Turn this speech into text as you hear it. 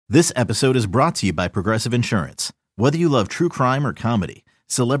This episode is brought to you by Progressive Insurance. Whether you love true crime or comedy,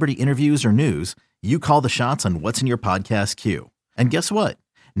 celebrity interviews or news, you call the shots on what's in your podcast queue. And guess what?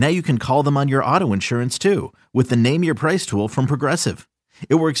 Now you can call them on your auto insurance too with the Name Your Price tool from Progressive.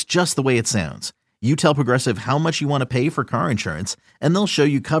 It works just the way it sounds. You tell Progressive how much you want to pay for car insurance, and they'll show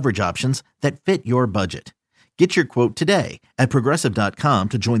you coverage options that fit your budget. Get your quote today at Progressive.com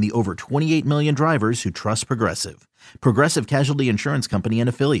to join the over 28 million drivers who trust Progressive. Progressive Casualty Insurance Company and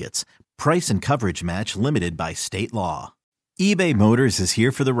Affiliates. Price and coverage match limited by state law. eBay Motors is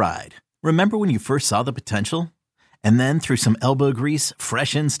here for the ride. Remember when you first saw the potential? And then through some elbow grease,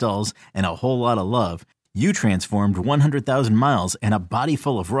 fresh installs, and a whole lot of love, you transformed 100,000 miles and a body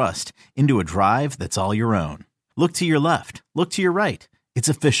full of rust into a drive that's all your own. Look to your left. Look to your right. It's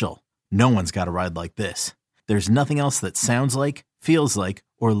official. No one's got a ride like this. There's nothing else that sounds like, feels like,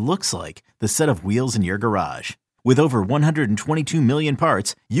 or looks like the set of wheels in your garage. With over 122 million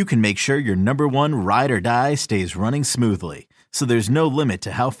parts, you can make sure your number one ride or die stays running smoothly. So there's no limit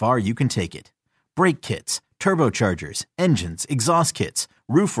to how far you can take it. Brake kits, turbochargers, engines, exhaust kits,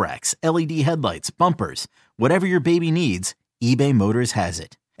 roof racks, LED headlights, bumpers, whatever your baby needs, eBay Motors has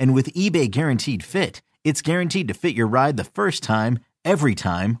it. And with eBay Guaranteed Fit, it's guaranteed to fit your ride the first time, every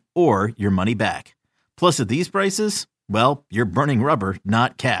time, or your money back. Plus, at these prices, well, you're burning rubber,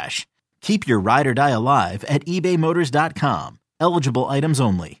 not cash. Keep your ride or die alive at ebaymotors.com. Eligible items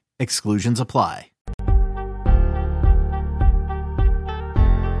only. Exclusions apply.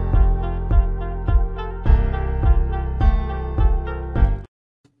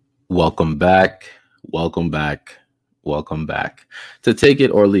 Welcome back. Welcome back. Welcome back to Take It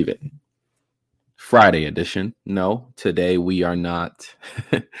or Leave It. Friday edition. No, today we are not.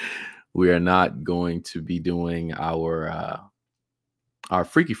 We are not going to be doing our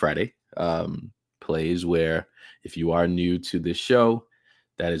Freaky Friday plays, where if you are new to this show,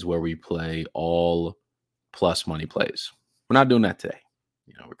 that is where we play all plus money plays. We're not doing that today.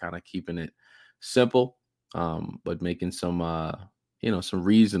 We're kind of keeping it simple, but making some some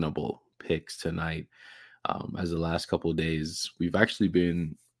reasonable picks tonight. As the last couple of days, we've actually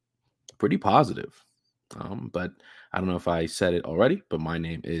been pretty positive. But I don't know if I said it already, but my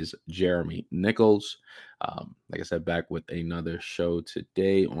name is Jeremy Nichols. Like I said, back with another show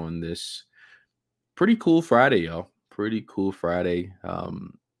today on this pretty cool Friday, y'all. Pretty cool Friday.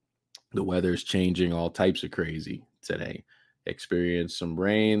 The weather's changing, all types of crazy today. Experienced some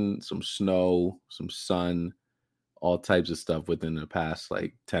rain, some snow, some sun, all types of stuff within the past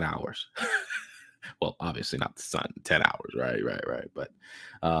 10 hours. Well, obviously not the sun, 10 hours, right. But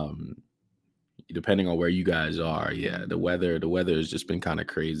depending on where you guys are, yeah, the weather has just been kind of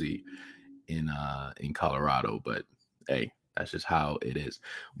crazy in Colorado, but hey, that's just how it is.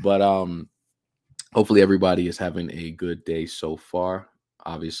 But hopefully everybody is having a good day so far.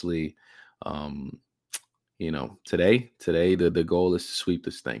 Obviously, today the goal is to sweep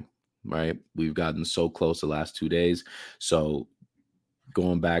this thing, right? We've gotten so close the last 2 days. So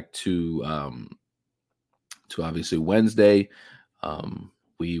going back to obviously Wednesday,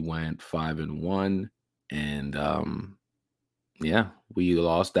 we went 5-1, and we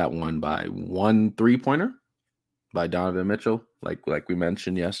lost that one by 1 3-pointer by Donovan Mitchell, like we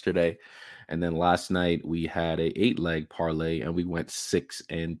mentioned yesterday. And then last night we had a 8-leg parlay and we went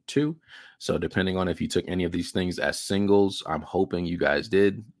 6-2. So depending on if you took any of these things as singles, I'm hoping you guys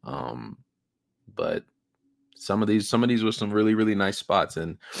did. But some of these were some really, really nice spots,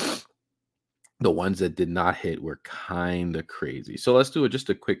 and the ones that did not hit were kind of crazy. So let's do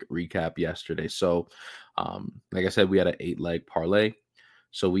just a quick recap yesterday. So, like I said, we had an 8-leg parlay.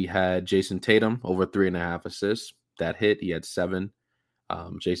 So we had Jason Tatum over 3.5 assists. That hit. He had 7.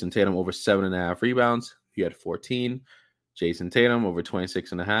 Jason Tatum over 7.5 rebounds. He had 14. Jason Tatum over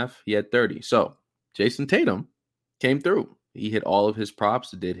 26.5. He had 30. So Jason Tatum came through. He hit all of his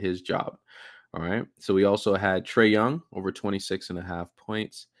props, did his job. All right. So we also had Trae Young over 26.5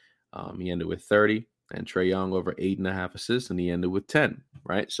 points. He ended with 30, and Trae Young over 8.5 assists, and he ended with 10,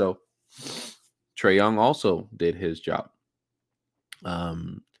 right? So Trae Young also did his job.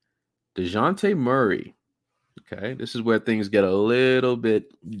 DeJounte Murray, okay, this is where things get a little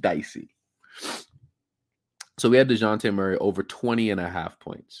bit dicey. So we had DeJounte Murray over 20.5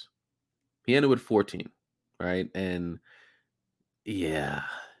 points. He ended with 14, right? And yeah,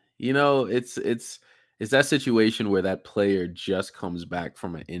 it's that situation where that player just comes back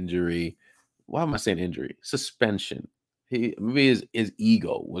from an injury. Why am I saying injury? Suspension. Maybe his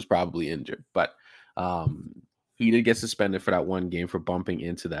ego was probably injured, but he did get suspended for that one game for bumping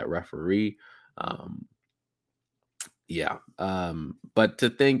into that referee. But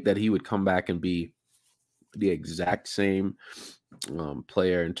to think that he would come back and be the exact same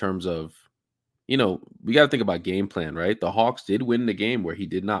player in terms of, we got to think about game plan, right? The Hawks did win the game where he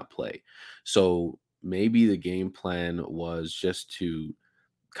did not play. So maybe the game plan was just to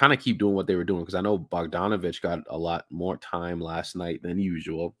kind of keep doing what they were doing. Because I know Bogdanovich got a lot more time last night than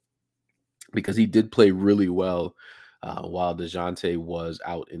usual because he did play really well while DeJounte was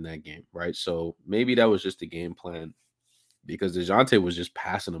out in that game, right? So maybe that was just a game plan because DeJounte was just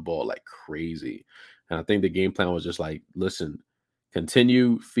passing the ball like crazy. And I think the game plan was just like, listen,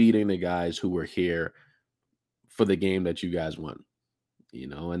 continue feeding the guys who were here for the game that you guys won,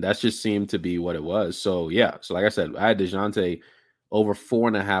 and that's just seemed to be what it was. So, yeah. So, like I said, I had DeJounte over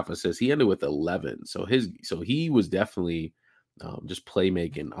 4.5 assists. He ended with 11. So he was definitely just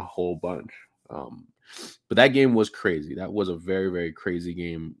playmaking a whole bunch. But that game was crazy. That was a very, very crazy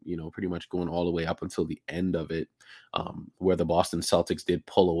game, pretty much going all the way up until the end of it, where the Boston Celtics did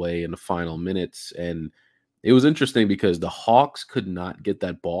pull away in the final minutes. And it was interesting because the Hawks could not get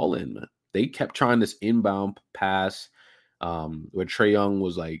that ball in. They kept trying this inbound pass where Trae Young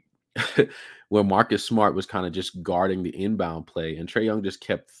was like, where Marcus Smart was kind of just guarding the inbound play. And Trae Young just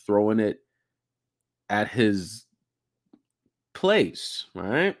kept throwing it at his place,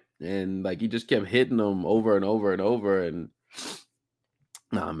 right? And like he just kept hitting them over and over and over. And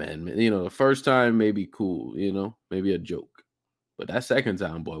nah, man, the first time maybe cool, maybe a joke. But that second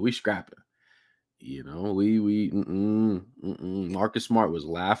time, boy, we scrapping. Marcus Smart was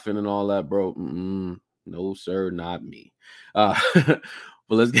laughing and all that, bro. No, sir, not me. But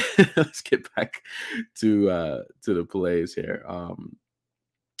let's get back to the plays here.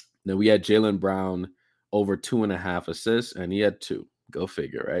 Then we had Jaylen Brown over 2.5 assists, and he had 2. Go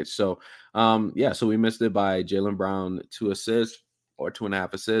figure, right? So, so we missed it by Jaylen Brown 2 assists or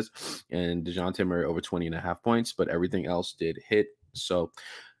 2.5 assists, and DeJounte Murray over 20.5 points, but everything else did hit. So,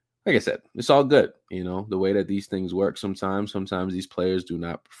 like I said, it's all good. The way that these things work sometimes these players do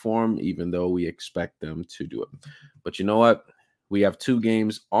not perform, even though we expect them to do it. But you know what? We have 2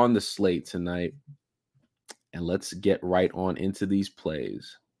 games on the slate tonight, and let's get right on into these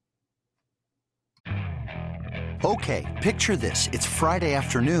plays. Okay, picture this. It's Friday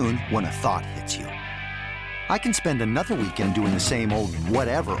afternoon when a thought hits you. I can spend another weekend doing the same old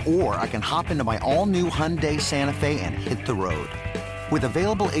whatever, or I can hop into my all-new Hyundai Santa Fe and hit the road. With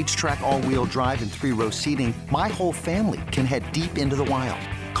available H-Track all-wheel drive and 3-row seating, my whole family can head deep into the wild.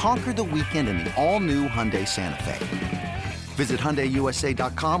 Conquer the weekend in the all-new Hyundai Santa Fe. Visit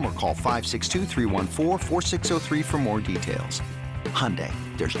HyundaiUSA.com or call 562-314-4603 for more details. Hyundai,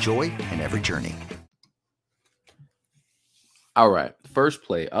 there's joy in every journey. All right, first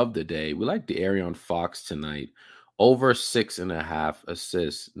play of the day. We like De'Aaron Fox tonight. Over 6.5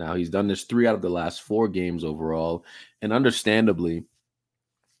 assists. Now, he's done this 3 out of the last 4 games overall. And understandably,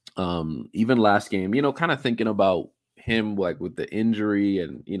 even last game, kind of thinking about him like with the injury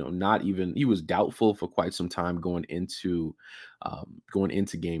and, he was doubtful for quite some time going into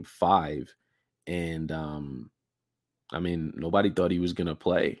game 5. And, nobody thought he was going to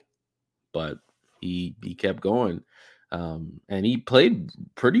play, but he kept going. And he played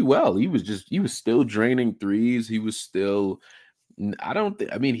pretty well. He was still draining threes. He was still,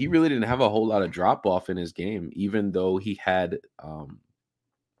 he really didn't have a whole lot of drop off in his game, even though he had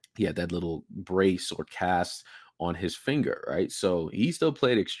that little brace or cast on his finger, right? So he still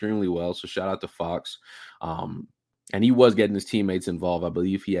played extremely well. So shout out to Fox. And he was getting his teammates involved. I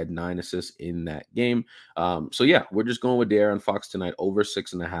believe he had 9 assists in that game. So yeah, we're just going with De'Aaron Fox tonight, over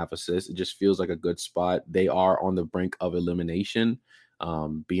 6.5 assists. It just feels like a good spot. They are on the brink of elimination,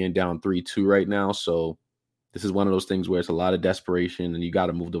 being down 3-2 right now. So this is one of those things where it's a lot of desperation and you got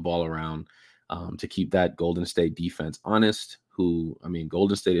to move the ball around to keep that Golden State defense honest.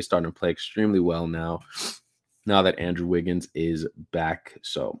 Golden State is starting to play extremely well now that Andrew Wiggins is back.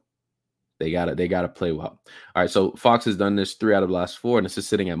 So they gotta play well. All right, so Fox has done this 3 out of the last 4, and this is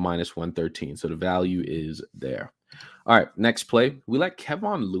sitting at -113. So the value is there. All right, next play. We like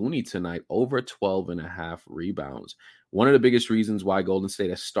Kevon Looney tonight, over 12.5 rebounds. One of the biggest reasons why Golden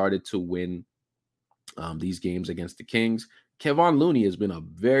State has started to win these games against the Kings, Kevon Looney has been a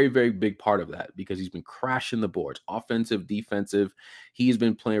very, very big part of that because he's been crashing the boards, offensive, defensive. He's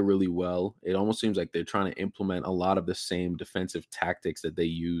been playing really well. It almost seems like they're trying to implement a lot of the same defensive tactics that they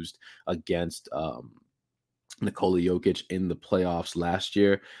used against Nikola Jokic in the playoffs last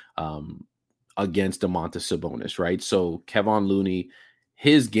year against Domantas Sabonis, right? So Kevon Looney,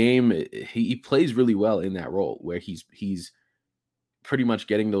 his game, he plays really well in that role where he's pretty much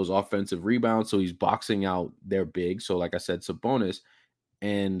getting those offensive rebounds. So he's boxing out their big. So like I said, Sabonis,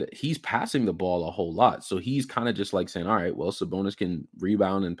 and he's passing the ball a whole lot. So he's kind of just like saying, all right, well, Sabonis can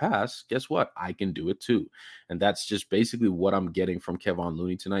rebound and pass. Guess what? I can do it too. And that's just basically what I'm getting from Kevon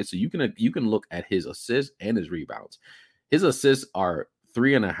Looney tonight. So you can look at his assists and his rebounds. His assists are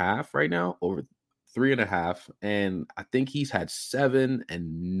 3.5 right now, over 3.5. And I think he's had 7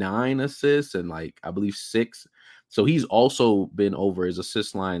 and 9 assists and like, I believe 6. So he's also been over his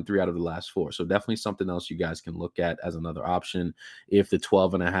assist line 3 out of the last 4. So definitely something else you guys can look at as another option if the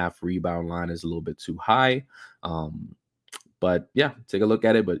 12.5 rebound line is a little bit too high. But yeah, take a look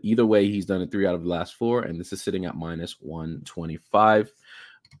at it. But either way, he's done it 3 out of the last 4, and this is sitting at -125.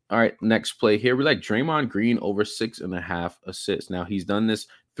 All right, next play here. We like Draymond Green over 6.5 assists. Now he's done this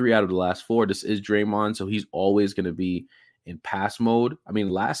 3 out of the last 4. This is Draymond, so he's always going to be in pass mode. I mean,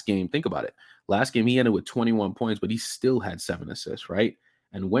 last game, think about it. Last game, he ended with 21 points, but he still had 7 assists, right?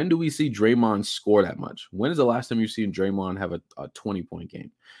 And when do we see Draymond score that much? When is the last time you've seen Draymond have a 20-point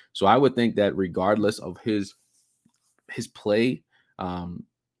game? So I would think that regardless of his play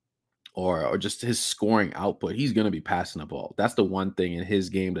or just his scoring output, he's going to be passing the ball. That's the one thing in his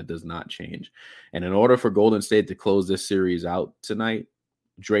game that does not change. And in order for Golden State to close this series out tonight,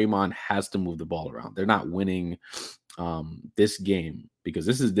 Draymond has to move the ball around. They're not winning this game because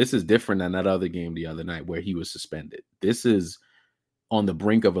this is different than that other game the other night where he was suspended. This is on the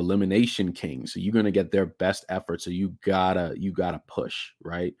brink of elimination king. So you're going to get their best effort. So you gotta push,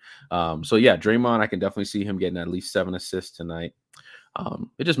 right? So yeah, Draymond, I can definitely see him getting at least 7 assists tonight.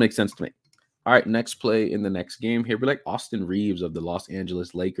 It just makes sense to me. All right, next play in the next game here. We like Austin Reeves of the Los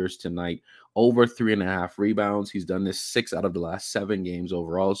Angeles Lakers tonight, over 3.5 rebounds. He's done this 6 out of the last 7 games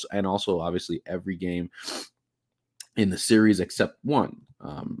overall, and also obviously every game in the series except one.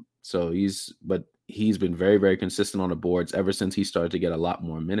 So he's been very, very consistent on the boards ever since he started to get a lot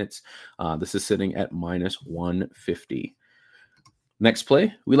more minutes. This is sitting at -150. Next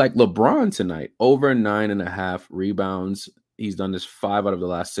play, we like LeBron tonight, over 9.5 rebounds. He's done this 5 out of the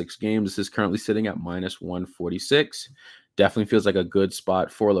last 6 games. This is currently sitting at -146. Definitely feels like a good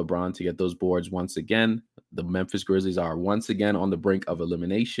spot for LeBron to get those boards once again. The Memphis Grizzlies are once again on the brink of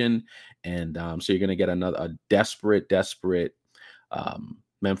elimination. And so you're going to get a desperate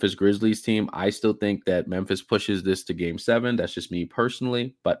Memphis Grizzlies team. I still think that Memphis pushes this to game 7. That's just me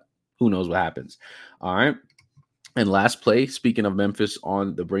personally, but who knows what happens. All right. And last play, speaking of Memphis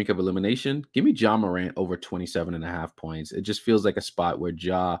on the brink of elimination, give me Ja Morant over 27.5 points. It just feels like a spot where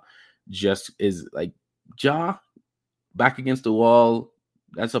Ja just is like Ja back against the wall.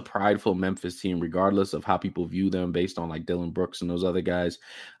 That's a prideful Memphis team, regardless of how people view them based on like Dylan Brooks and those other guys.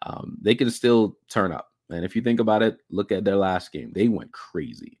 They can still turn up. And if you think about it, look at their last game. They went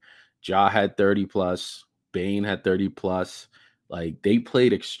crazy. Ja had 30 plus. Bane had 30 plus. Like they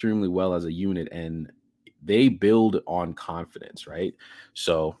played extremely well as a unit, and they build on confidence, right?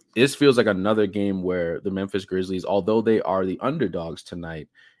 So this feels like another game where the Memphis Grizzlies, although they are the underdogs tonight,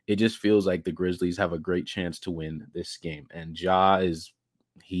 it just feels like the Grizzlies have a great chance to win this game. And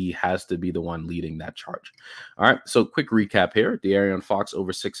he has to be the one leading that charge. All right, so quick recap here. De'Aaron Fox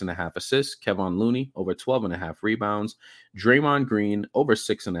over 6.5 assists. Kevon Looney over 12.5 rebounds. Draymond Green over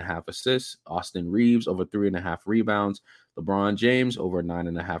 6.5 assists. Austin Reeves over 3.5 rebounds. LeBron James over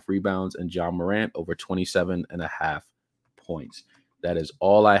 9.5 rebounds. And Ja Morant over 27.5 points. That is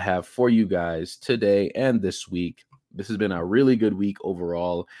all I have for you guys today and this week. This has been a really good week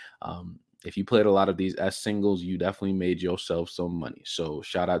overall. If you played a lot of these S singles, you definitely made yourself some money. So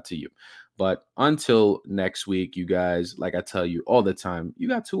shout out to you. But until next week, you guys, like I tell you all the time, you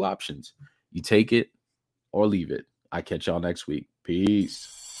got 2 options. You take it or leave it. I catch y'all next week.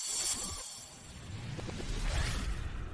 Peace.